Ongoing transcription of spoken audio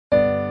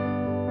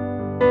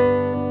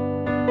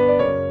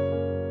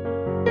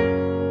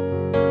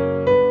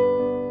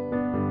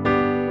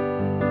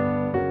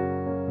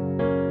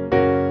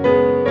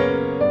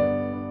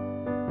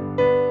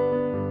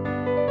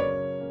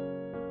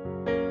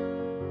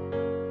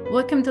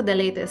Welcome to the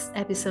latest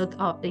episode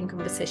of the In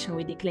Conversation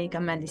with the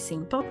Clinical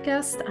Medicine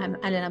podcast. I'm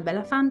Elena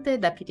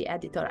Bellafante, Deputy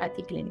Editor at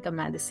the Clinical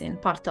Medicine,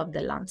 part of the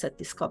Lancet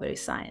Discovery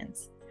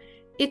Science.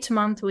 Each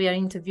month, we are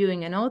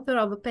interviewing an author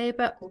of a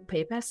paper, or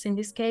papers in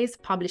this case,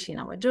 published in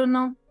our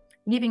journal,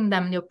 giving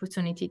them the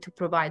opportunity to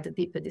provide a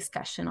deeper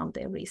discussion of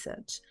their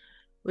research.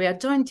 We are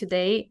joined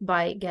today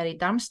by Gary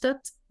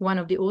Darmstadt, one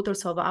of the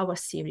authors of our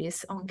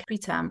series on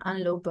preterm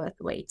and low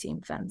birth weight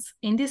infants.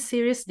 In this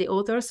series, the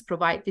authors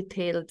provide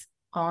detailed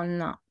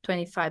on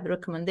 25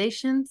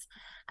 recommendations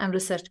and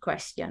research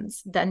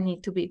questions that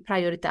need to be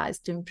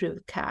prioritized to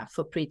improve care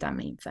for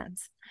preterm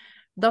infants.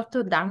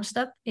 Dr.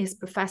 Darmstadt is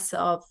Professor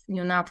of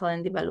Neonatal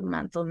and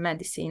Developmental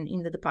Medicine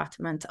in the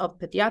Department of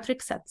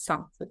Pediatrics at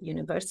Stanford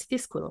University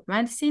School of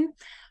Medicine,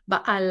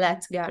 but I'll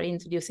let Gary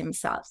introduce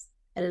himself.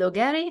 Hello,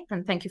 Gary,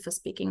 and thank you for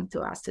speaking to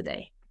us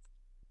today.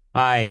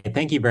 Hi,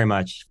 thank you very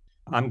much.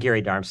 I'm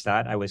Gary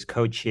Darmstadt. I was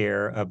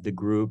co-chair of the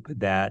group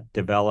that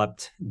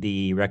developed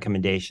the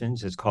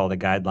recommendations. It's called a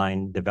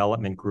Guideline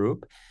Development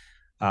Group.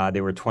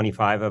 There were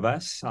 25 of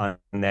us on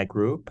that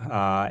group,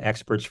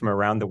 experts from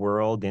around the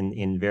world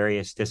in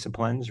various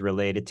disciplines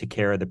related to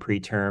care of the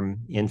preterm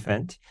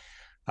infant.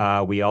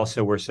 We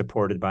also were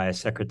supported by a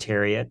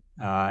secretariat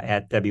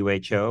at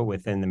WHO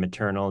within the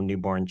Maternal,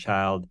 Newborn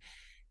Child,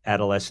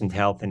 Adolescent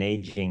Health and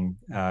Aging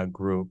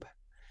group.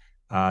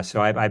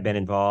 So I've been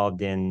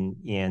involved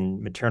in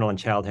maternal and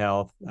child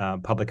health,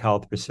 public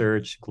health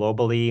research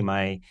globally.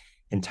 My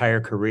entire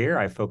career,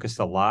 I focused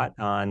a lot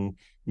on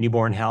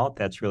newborn health.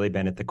 That's really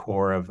been at the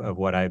core of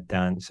what I've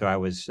done. So I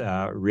was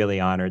really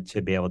honored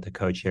to be able to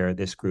co-chair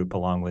this group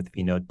along with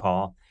Vinod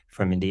Paul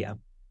from India.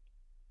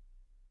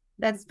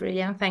 That's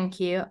brilliant. Thank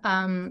you.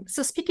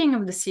 So speaking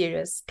of the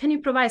series, can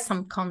you provide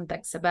some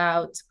context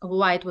about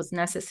why it was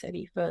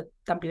necessary for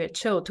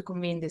WHO to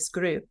convene this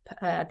group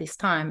this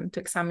time to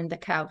examine the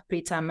care of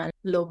preterm and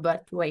low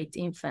birth weight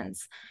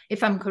infants?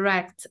 If I'm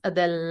correct,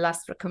 the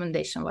last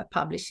recommendation was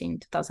published in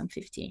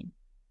 2015.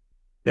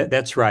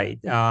 That's right.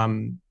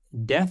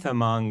 Death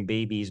among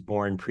babies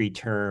born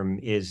preterm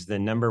is the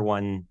number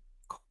one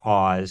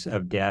cause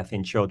of death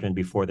in children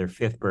before their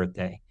fifth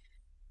birthday.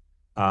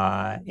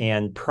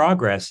 And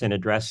progress in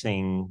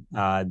addressing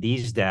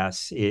these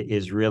deaths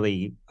is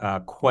really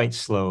quite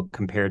slow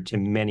compared to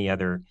many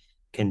other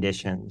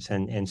conditions.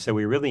 And so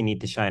we really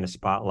need to shine a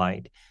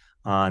spotlight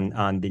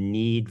on the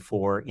need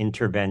for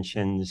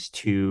interventions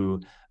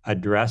to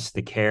address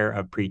the care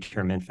of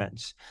preterm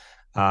infants.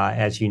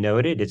 As you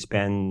noted, it's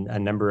been a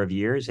number of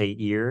years, 8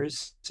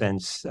 years,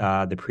 since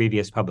the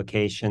previous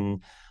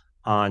publication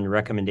on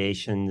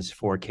recommendations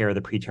for care of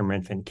the preterm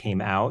infant came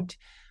out.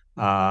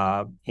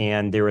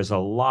 And there is a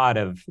lot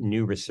of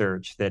new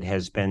research that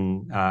has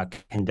been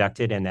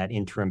conducted in that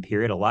interim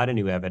period, a lot of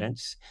new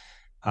evidence.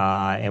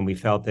 And we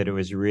felt that it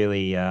was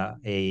really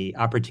a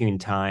opportune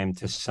time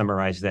to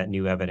summarize that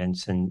new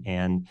evidence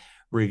and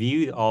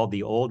review all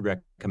the old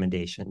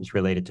recommendations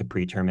related to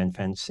preterm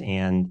infants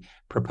and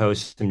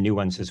propose some new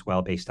ones as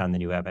well based on the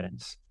new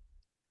evidence.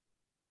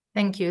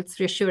 Thank you. It's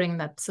reassuring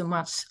that so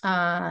much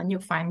new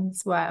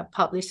findings were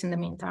published in the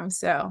meantime.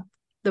 So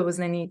there was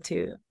no need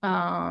to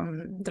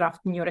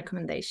draft new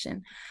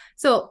recommendation.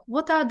 So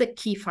what are the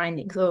key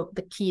findings or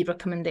the key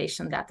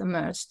recommendations that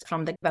emerged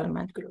from the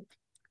development group?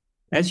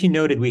 As you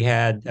noted, we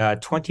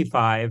had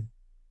 25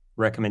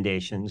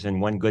 recommendations and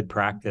one good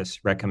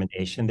practice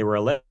recommendation. There were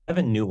 11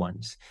 new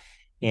ones.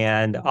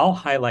 And I'll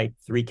highlight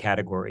 3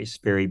 categories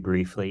very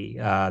briefly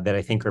that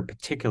I think are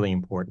particularly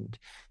important.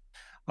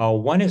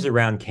 One is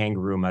around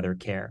kangaroo mother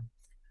care.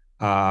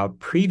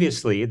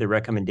 Previously, the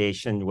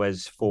recommendation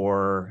was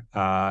for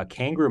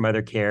kangaroo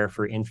mother care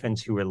for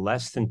infants who were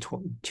less than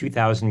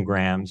 2,000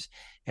 grams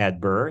at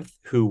birth,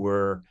 who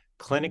were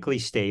clinically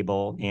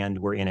stable and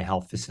were in a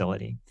health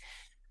facility.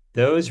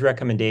 Those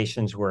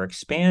recommendations were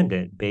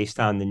expanded based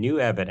on the new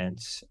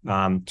evidence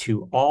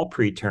to all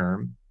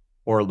preterm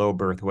or low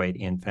birth weight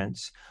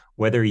infants,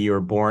 whether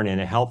you're born in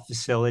a health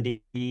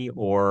facility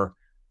or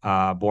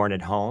born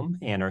at home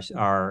and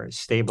are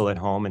stable at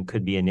home and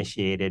could be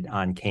initiated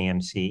on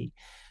KMC.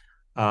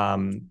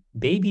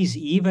 Babies,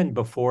 even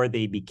before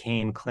they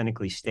became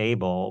clinically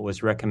stable,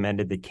 was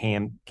recommended that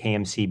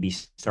KMC be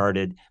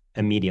started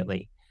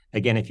immediately.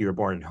 Again, if you were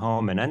born at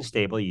home and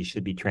unstable, you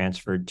should be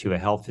transferred to a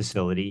health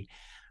facility.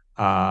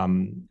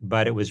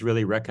 But it was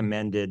really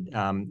recommended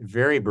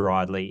very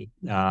broadly,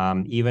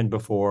 even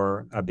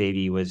before a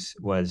baby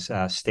was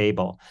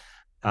stable,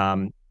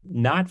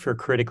 not for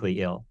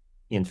critically ill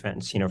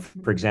infants,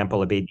 for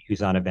example, a baby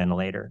who's on a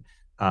ventilator.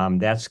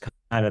 That's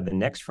kind of the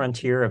next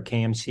frontier of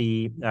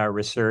KMC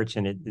research,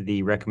 and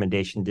the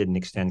recommendation didn't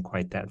extend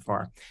quite that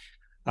far.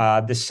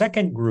 The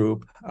second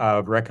group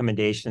of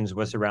recommendations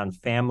was around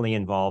family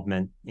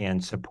involvement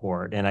and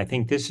support. And I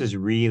think this is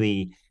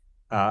really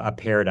a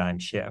paradigm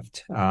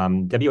shift.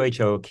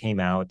 WHO came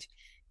out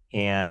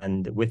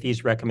and with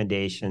these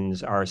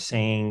recommendations are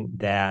saying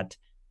that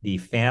the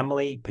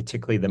family,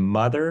 particularly the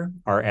mother,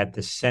 are at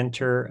the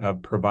center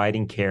of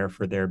providing care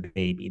for their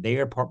baby.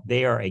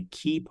 They are a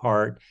key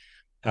part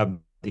of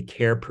the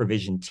care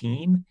provision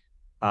team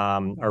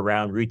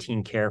around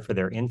routine care for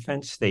their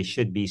infants, they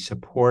should be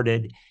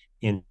supported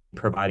in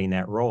providing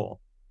that role.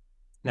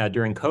 Now,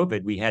 during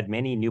COVID, we had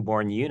many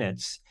newborn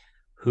units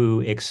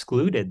who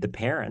excluded the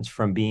parents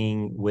from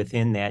being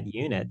within that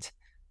unit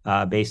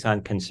based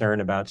on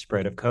concern about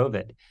spread of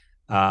COVID.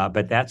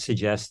 But that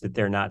suggests that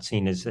they're not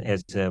seen as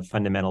a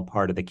fundamental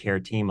part of the care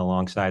team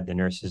alongside the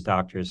nurses,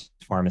 doctors,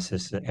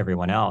 pharmacists,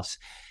 everyone else.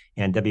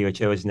 And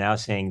WHO is now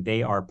saying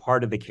they are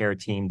part of the care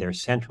team. They're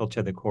central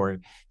to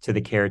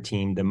the care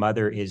team. The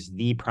mother is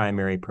the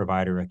primary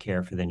provider of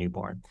care for the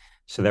newborn.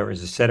 So there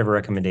was a set of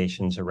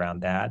recommendations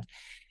around that.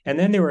 And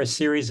then there were a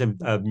series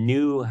of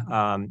new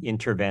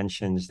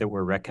interventions that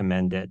were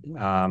recommended.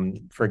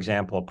 For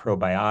example,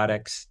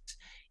 probiotics,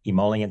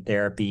 emollient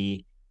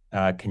therapy,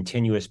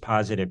 continuous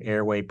positive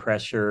airway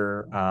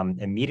pressure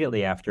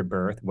immediately after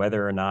birth,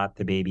 whether or not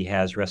the baby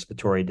has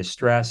respiratory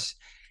distress,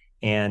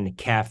 and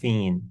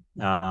caffeine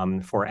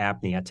for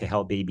apnea to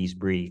help babies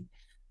breathe.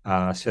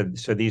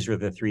 So these are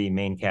the three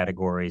main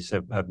categories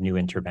of new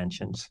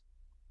interventions.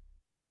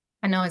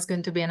 I know it's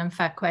going to be an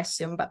unfair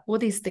question, but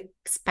what is the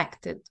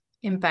expected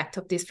impact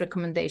of this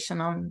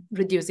recommendation on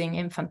reducing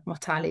infant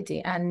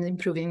mortality and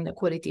improving the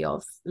quality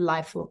of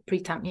life for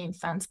preterm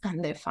infants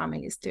and their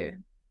families too?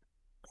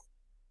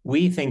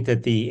 We think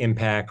that the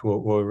impact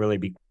will really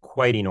be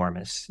quite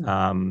enormous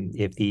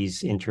if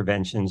these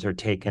interventions are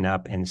taken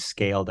up and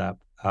scaled up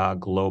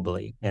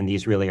globally. And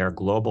these really are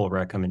global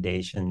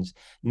recommendations,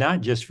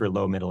 not just for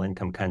low middle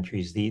income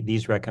countries.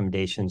 These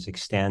recommendations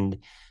extend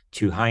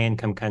to high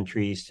income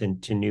countries,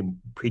 to new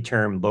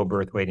preterm low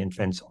birth weight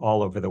infants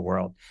all over the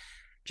world.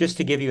 Just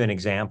to give you an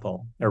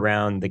example,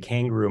 around the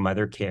kangaroo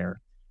mother care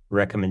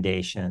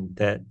recommendation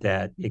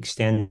that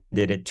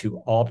extended it to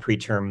all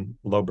preterm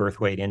low birth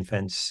weight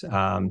infants,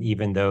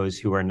 even those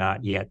who are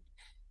not yet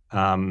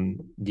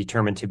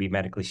determined to be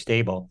medically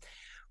stable.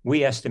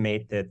 We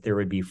estimate that there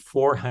would be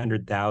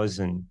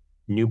 400,000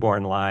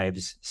 newborn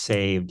lives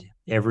saved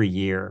every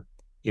year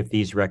if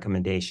these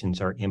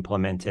recommendations are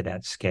implemented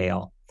at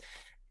scale.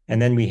 And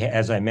then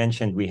as I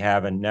mentioned, we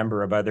have a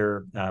number of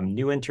other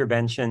new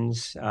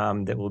interventions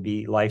that will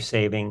be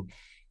life-saving.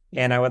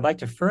 And I would like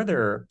to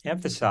further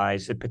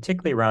emphasize that,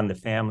 particularly around the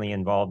family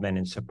involvement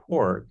and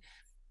support,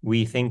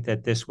 we think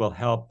that this will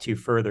help to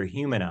further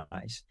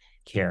humanize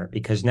care,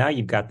 because now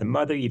you've got the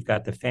mother, you've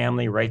got the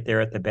family right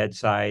there at the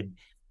bedside,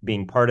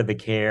 being part of the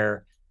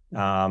care,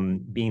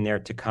 being there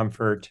to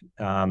comfort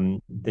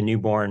the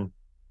newborn.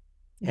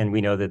 And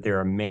we know that there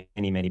are many,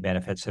 many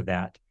benefits of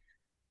that.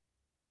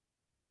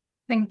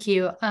 Thank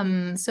you.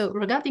 So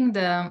regarding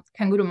the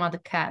kangaroo mother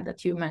care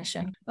that you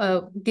mentioned,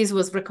 this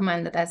was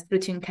recommended as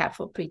routine care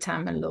for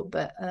preterm and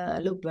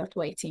low birth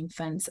weight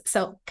infants.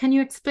 So can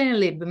you explain a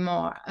little bit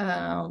more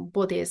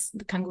what is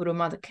the kangaroo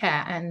mother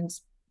care and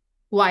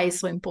why it's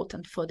so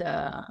important for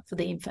the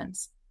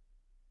infants?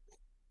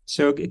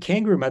 So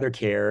kangaroo mother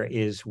care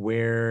is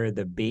where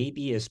the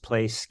baby is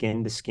placed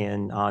skin to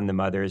skin on the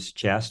mother's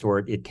chest, or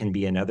it can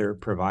be another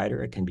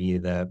provider. It can be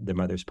the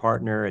mother's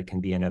partner. It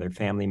can be another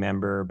family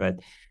member,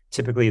 but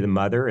typically the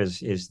mother is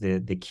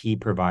the key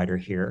provider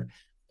here,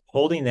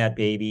 holding that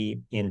baby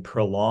in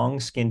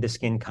prolonged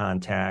skin-to-skin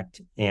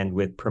contact and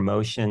with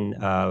promotion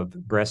of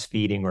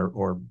breastfeeding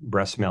or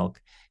breast milk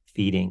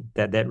feeding.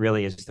 That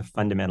really is the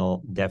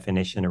fundamental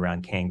definition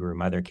around kangaroo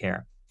mother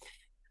care.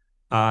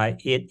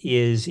 It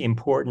is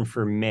important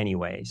for many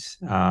ways,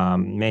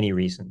 many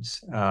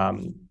reasons.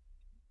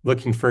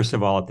 Looking first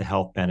of all at the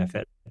health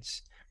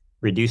benefits,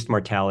 reduced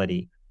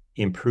mortality,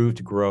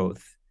 improved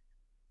growth,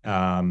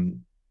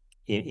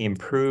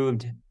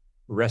 improved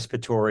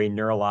respiratory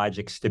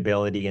neurologic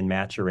stability and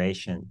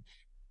maturation,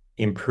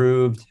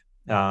 improved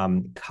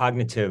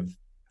cognitive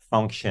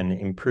function,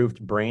 improved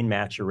brain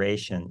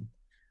maturation,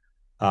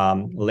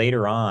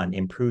 later on,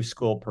 improved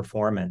school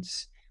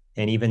performance,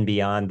 and even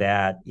beyond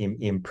that,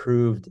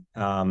 improved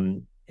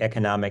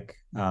economic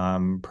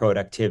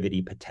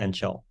productivity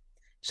potential.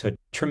 So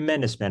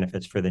tremendous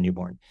benefits for the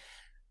newborn.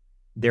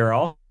 There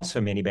are also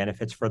many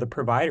benefits for the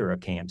provider of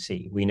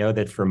KMC. We know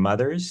that for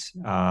mothers,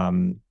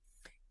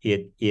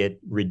 it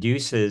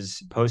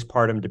reduces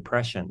postpartum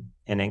depression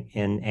and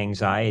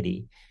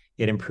anxiety.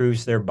 It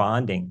improves their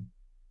bonding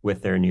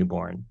with their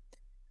newborn.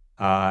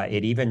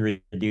 It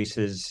even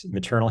reduces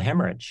maternal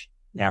hemorrhage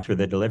after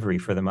the delivery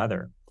for the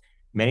mother.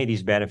 Many of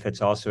these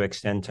benefits also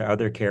extend to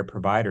other care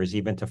providers,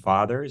 even to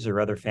fathers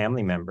or other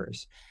family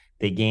members.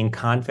 They gain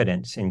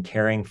confidence in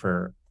caring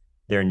for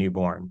their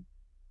newborn.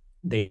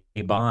 They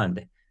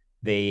bond.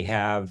 They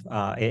have,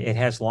 it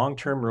has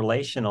long-term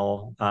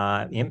relational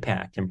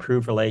impact,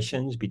 improved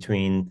relations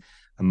between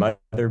a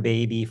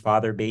mother-baby,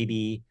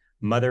 father-baby,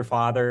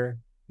 mother-father,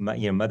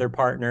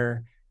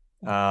 mother-partner,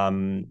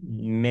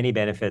 many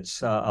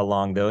benefits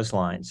along those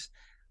lines.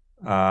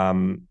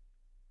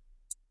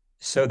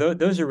 So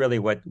those are really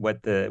what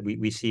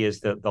we see as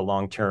the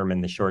long-term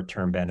and the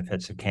short-term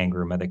benefits of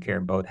kangaroo mother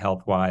care, both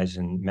health-wise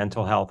and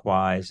mental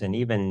health-wise, and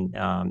even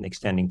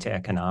extending to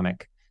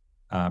economic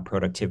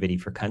productivity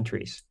for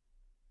countries.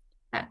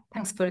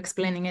 Thanks for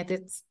explaining it.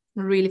 It's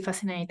really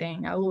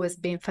fascinating. I've always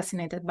been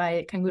fascinated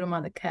by kangaroo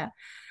mother care.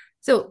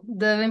 So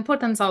the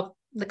importance of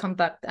the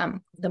contact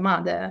the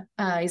mother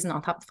is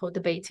not up for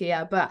debate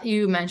here, but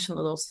you mentioned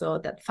also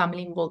that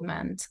family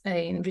involvement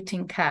in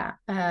routine care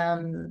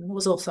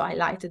was also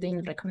highlighted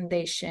in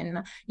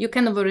recommendation. You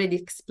kind of already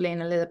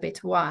explained a little bit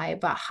why,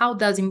 but how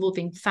does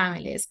involving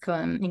families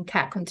in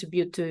care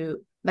contribute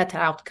to better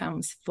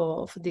outcomes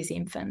for these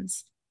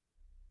infants?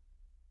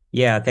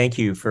 Yeah, thank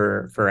you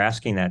for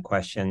asking that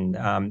question.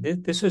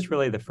 This was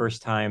really the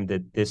first time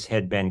that this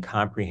had been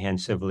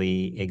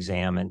comprehensively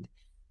examined.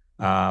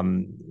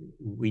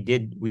 We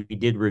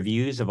did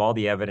reviews of all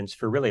the evidence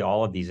for really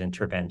all of these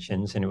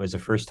interventions, and it was the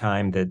first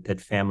time that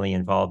family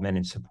involvement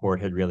and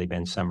support had really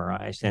been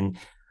summarized. And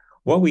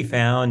what we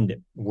found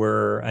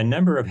were a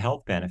number of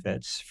health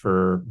benefits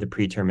for the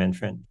preterm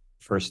infant.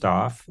 First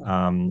off,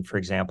 for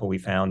example, we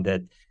found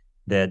that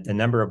the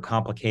number of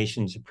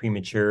complications of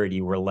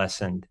prematurity were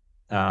lessened,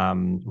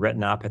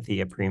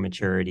 retinopathy of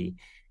prematurity,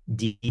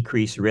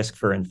 decreased risk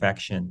for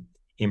infection,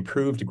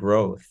 improved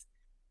growth,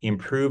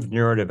 improved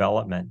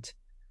neurodevelopment,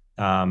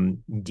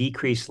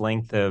 decreased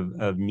length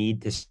of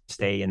need to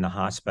stay in the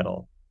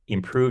hospital,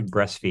 improved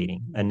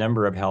breastfeeding, a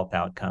number of health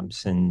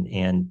outcomes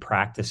and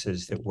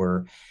practices that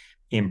were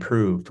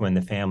improved when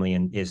the family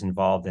is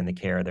involved in the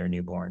care of their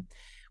newborn.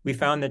 We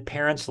found that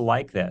parents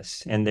like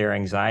this, and their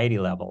anxiety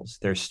levels,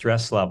 their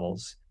stress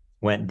levels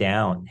went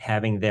down.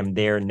 Having them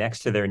there next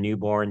to their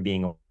newborn,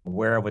 being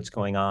aware of what's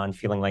going on,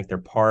 feeling like they're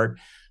part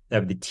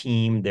of the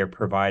team, they're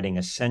providing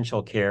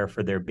essential care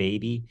for their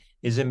baby,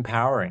 is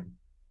empowering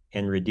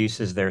and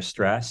reduces their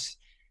stress.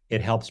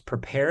 It helps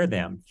prepare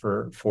them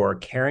for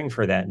caring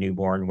for that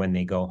newborn when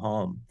they go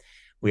home.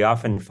 We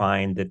often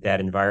find that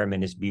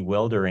environment is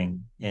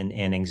bewildering and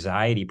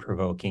anxiety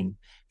provoking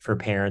for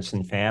parents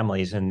and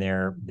families, and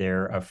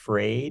they're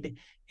afraid,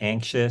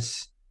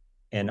 anxious,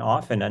 and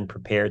often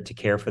unprepared to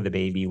care for the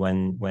baby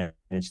when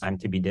it's time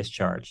to be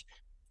discharged.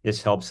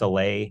 This helps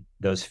allay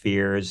those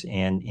fears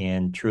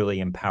and truly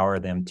empower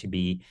them to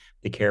be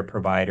the care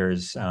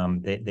providers.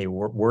 They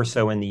were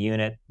so in the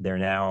unit. They're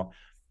now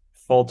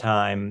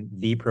full-time,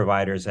 the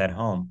providers at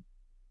home.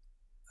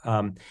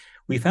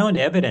 We found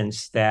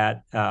evidence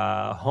that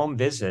home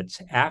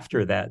visits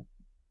after that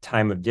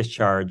time of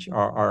discharge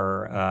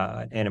are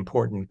an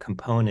important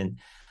component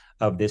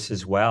of this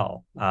as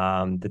well.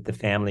 That the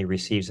family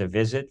receives a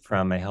visit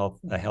from a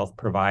health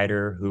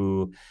provider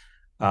who,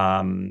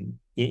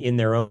 in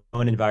their own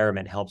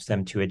environment, helps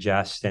them to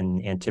adjust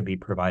and to be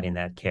providing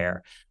that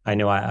care. I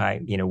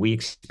know we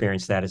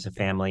experienced that as a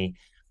family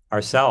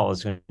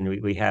ourselves when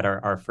we had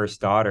our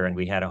first daughter, and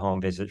we had a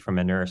home visit from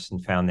a nurse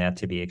and found that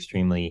to be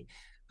extremely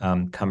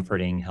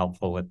comforting,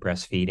 helpful with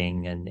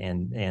breastfeeding,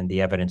 and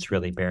the evidence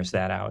really bears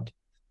that out.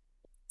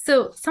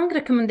 So some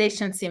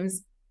recommendation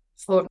seems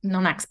for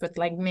non-expert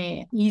like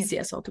me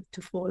easier sort of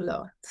to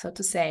follow, so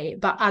to say,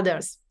 but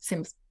others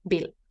seems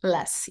be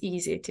less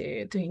easy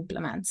to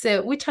implement.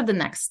 So which are the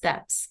next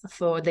steps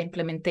for the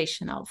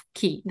implementation of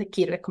the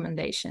key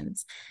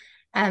recommendations?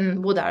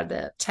 And what are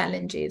the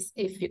challenges,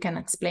 if you can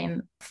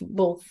explain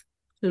both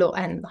low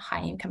and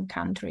high income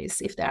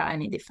countries, if there are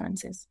any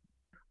differences?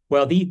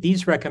 Well,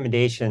 these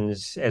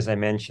recommendations, as I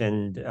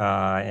mentioned,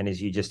 and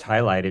as you just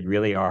highlighted,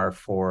 really are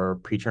for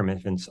preterm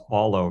infants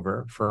all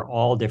over, for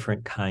all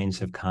different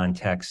kinds of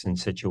contexts and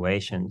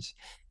situations.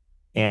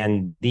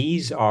 And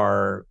these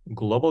are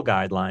global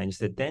guidelines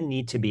that then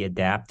need to be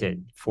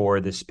adapted for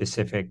the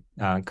specific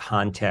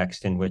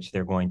context in which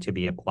they're going to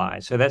be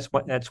applied. So that's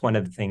one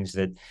of the things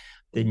that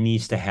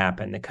needs to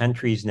happen. The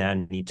countries now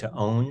need to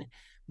own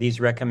these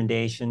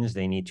recommendations.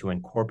 They need to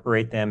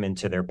incorporate them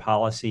into their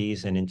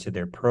policies and into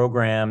their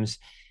programs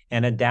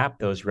and adapt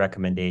those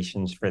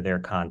recommendations for their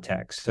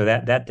context. So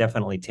that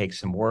definitely takes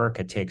some work.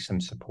 It takes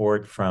some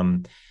support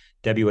from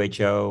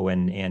WHO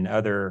and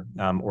other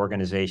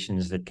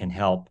organizations that can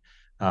help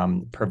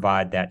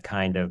provide that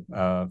kind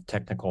of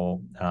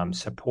technical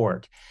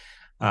support.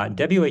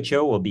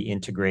 WHO will be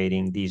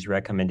integrating these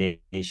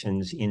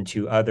recommendations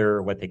into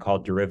other what they call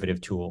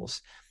derivative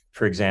tools.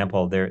 For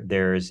example,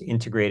 there's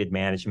integrated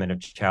management of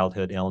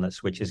childhood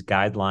illness, which is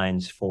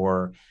guidelines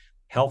for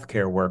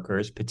healthcare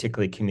workers,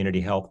 particularly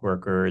community health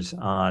workers,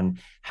 on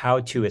how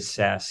to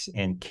assess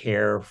and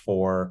care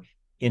for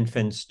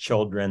infants,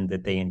 children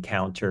that they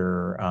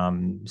encounter,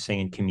 say,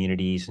 in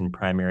communities and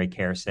primary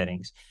care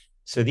settings.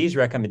 So these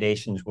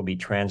recommendations will be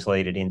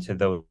translated into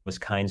those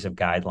kinds of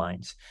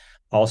guidelines.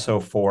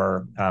 Also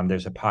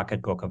there's a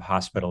pocketbook of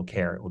hospital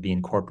care. It will be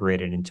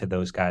incorporated into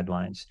those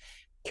guidelines.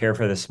 Care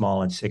for the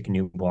small and sick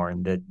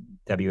newborn that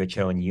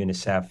WHO and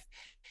UNICEF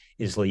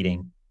is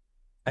leading.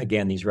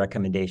 Again, these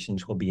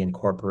recommendations will be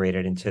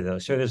incorporated into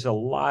those. So there's a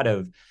lot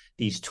of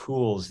these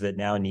tools that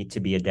now need to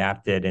be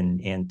adapted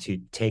and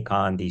to take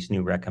on these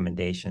new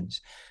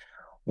recommendations.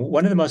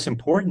 One of the most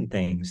important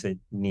things that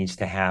needs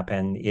to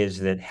happen is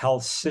that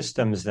health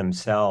systems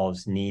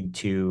themselves need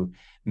to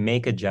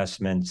make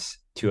adjustments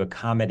to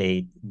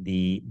accommodate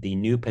the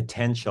new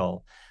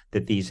potential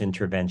that these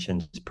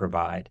interventions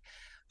provide.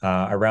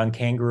 Around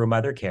kangaroo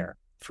mother care,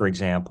 for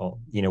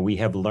example. We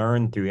have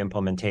learned through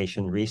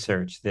implementation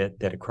research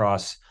that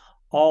across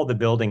all the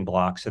building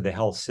blocks of the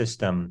health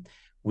system,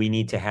 we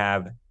need to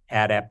have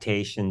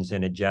adaptations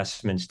and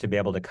adjustments to be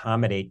able to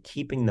accommodate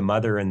keeping the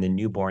mother and the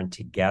newborn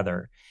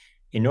together.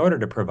 In order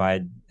to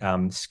provide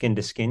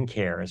skin-to-skin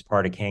care as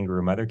part of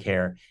kangaroo mother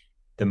care,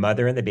 the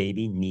mother and the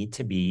baby need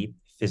to be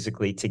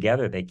physically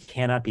together. They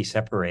cannot be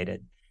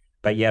separated.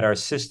 But yet our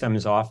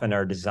systems often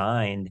are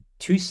designed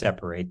to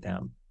separate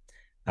them.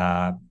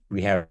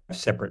 We have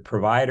separate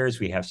providers,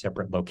 we have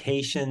separate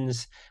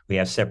locations, we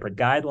have separate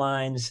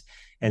guidelines.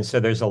 And so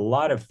there's a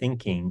lot of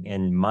thinking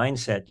and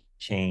mindset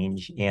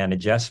change and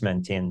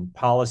adjustment in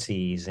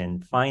policies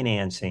and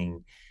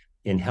financing,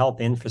 in health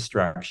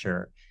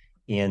infrastructure,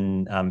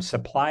 in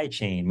supply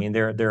chain. I mean,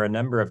 there are a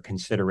number of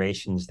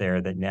considerations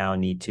there that now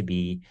need to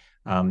be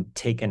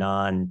taken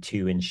on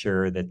to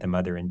ensure that the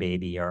mother and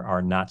baby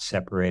are not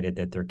separated,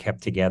 that they're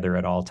kept together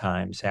at all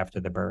times after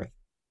the birth.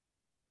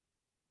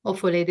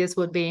 Hopefully this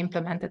would be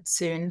implemented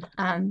soon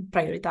and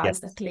prioritized.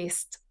 Yes. At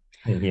least.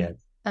 Yes.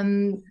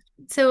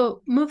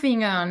 So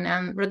moving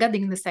on,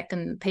 regarding the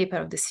second paper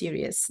of the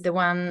series, the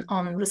one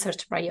on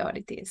research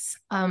priorities,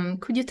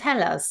 could you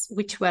tell us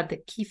which were the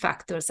key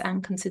factors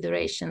and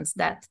considerations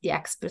that the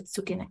experts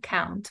took in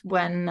account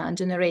when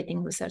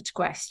generating research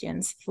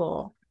questions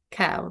for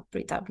care of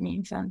preterm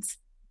infants?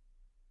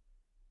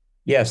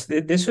 Yes,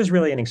 this was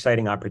really an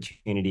exciting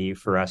opportunity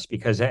for us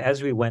because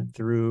as we went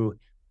through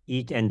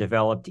each and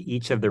developed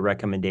each of the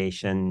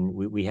recommendation,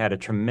 we had a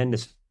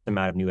tremendous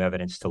amount of new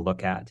evidence to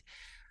look at.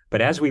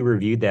 But as we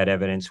reviewed that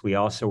evidence, we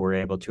also were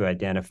able to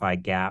identify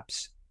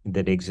gaps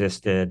that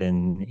existed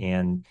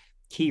and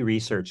key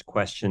research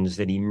questions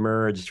that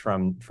emerged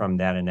from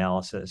that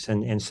analysis.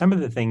 And some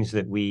of the things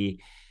that we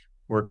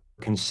were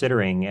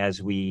considering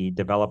as we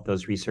developed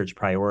those research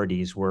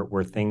priorities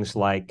were things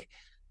like,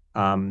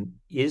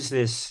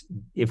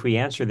 if we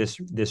answer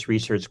this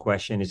research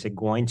question, is it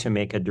going to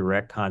make a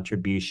direct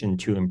contribution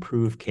to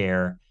improve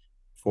care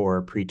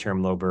for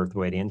preterm low birth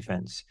weight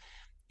infants?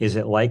 Is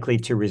it likely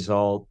to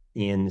result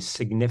in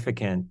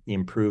significant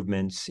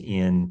improvements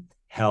in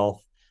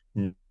health,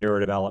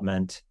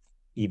 neurodevelopment,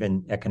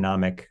 even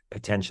economic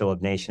potential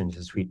of nations,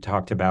 as we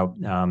talked about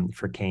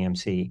for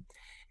KMC?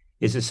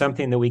 Is it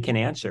something that we can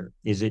answer?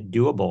 Is it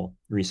doable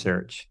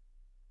research?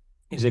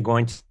 Is it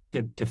going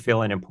to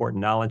fill an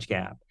important knowledge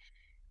gap?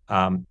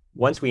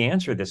 Once we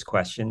answer this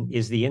question,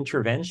 is the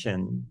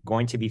intervention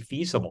going to be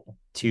feasible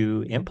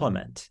to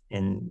implement?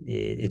 And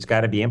it's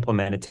got to be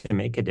implemented to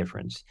make a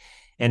difference.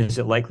 And is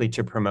it likely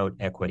to promote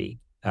equity?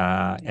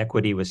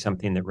 Equity was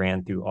something that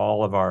ran through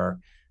all of our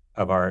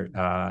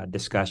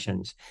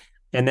discussions.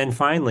 And then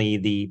finally,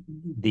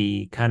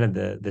 the kind of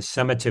the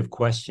summative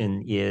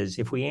question is,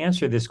 if we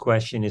answer this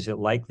question, is it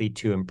likely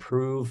to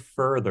improve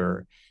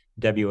further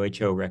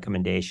WHO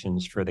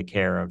recommendations for the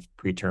care of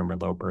preterm or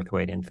low birth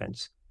weight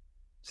infants?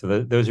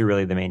 So those are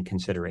really the main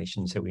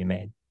considerations that we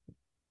made.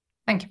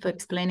 Thank you for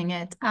explaining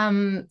it.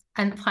 And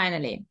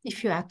finally,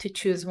 if you had to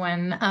choose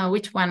one,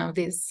 which one of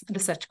these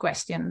research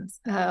questions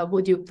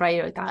would you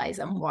prioritize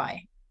and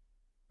why?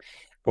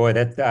 Boy,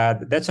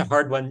 that's a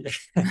hard one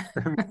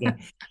for me to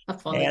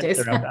Apologies.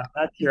 answer.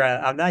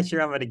 I'm not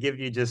sure I'm going to give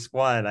you just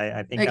one.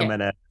 I think okay. I'm going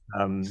to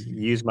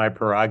use my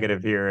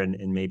prerogative here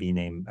and maybe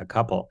name a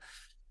couple,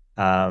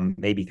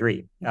 maybe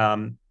three.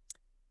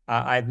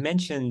 I've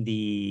mentioned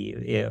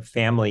the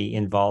family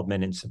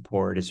involvement and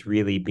support as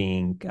really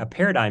being a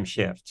paradigm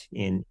shift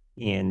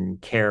in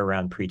care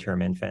around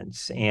preterm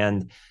infants.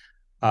 And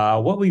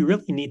what we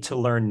really need to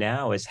learn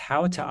now is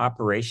how to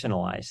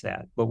operationalize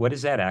that. But what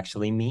does that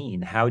actually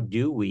mean? How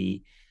do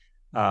we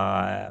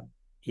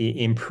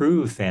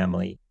improve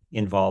family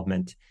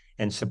involvement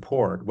and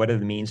support? What are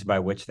the means by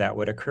which that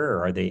would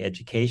occur? Are they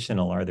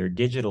educational? Are there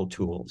digital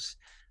tools?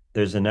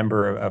 There's a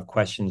number of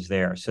questions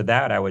there. So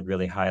that I would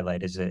really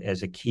highlight as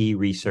a key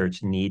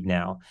research need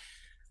now.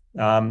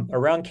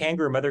 Around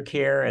kangaroo mother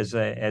care,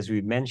 as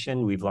we've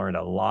mentioned, we've learned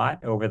a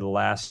lot over the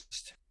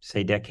last,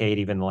 say, decade,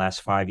 even the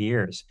last 5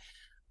 years.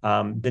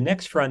 The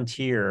next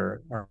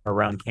frontier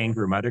around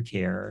kangaroo mother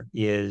care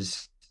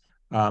is,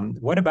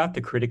 what about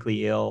the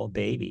critically ill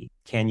baby?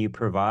 Can you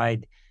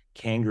provide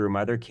kangaroo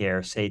mother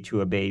care, say, to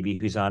a baby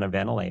who's on a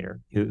ventilator,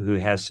 who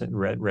has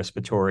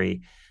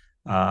respiratory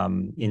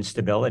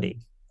instability?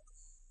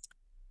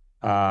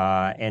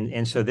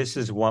 And so this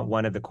is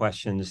one of the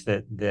questions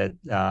that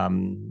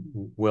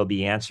will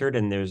be answered,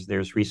 and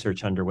there's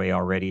research underway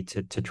already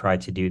to try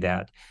to do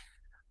that.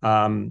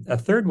 A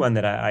third one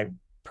that I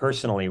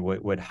personally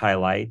would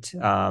highlight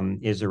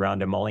is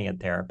around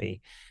emollient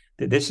therapy.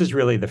 This is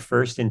really the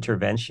first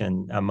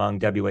intervention among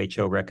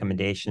WHO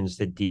recommendations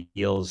that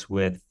deals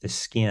with the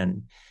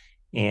skin.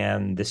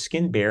 And the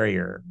skin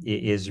barrier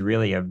is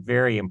really a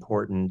very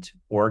important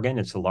organ.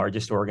 It's the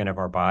largest organ of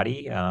our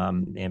body,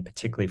 and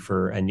particularly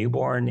for a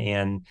newborn,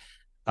 and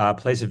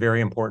plays a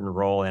very important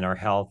role in our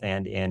health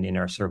and in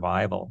our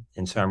survival.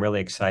 And so I'm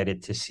really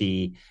excited to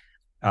see,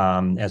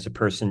 as a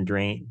person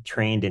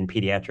trained in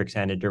pediatrics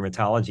and in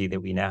dermatology,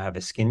 that we now have a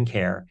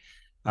skincare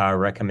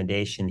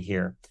recommendation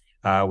here.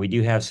 We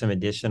do have some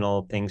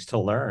additional things to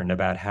learn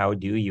about how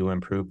do you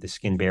improve the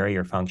skin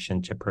barrier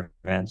function to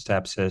prevent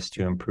sepsis,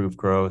 to improve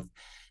growth,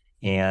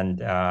 and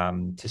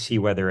to see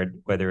whether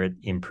it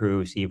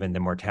improves even the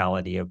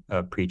mortality of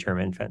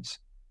preterm infants.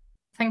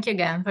 Thank you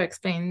again for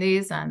explaining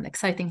this, and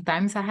exciting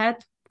times ahead.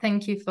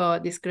 Thank you for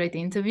this great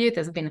interview. It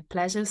has been a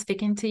pleasure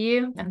speaking to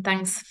you, and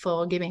thanks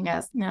for giving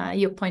us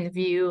your point of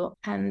view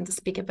and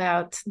speak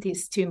about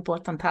these two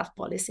important health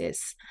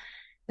policies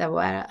that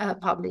were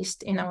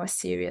published in our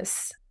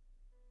series.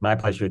 My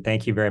pleasure.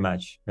 Thank you very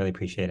much. Really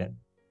appreciate it.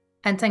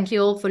 And thank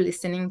you all for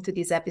listening to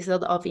this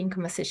episode of In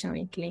Conversation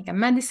with Clinical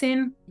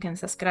Medicine. You can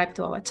subscribe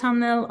to our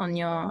channel on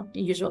your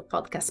usual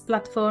podcast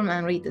platform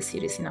and read the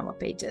series in our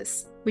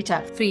pages, which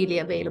are freely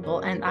available,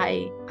 and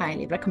I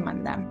highly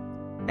recommend them.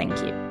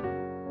 Thank you.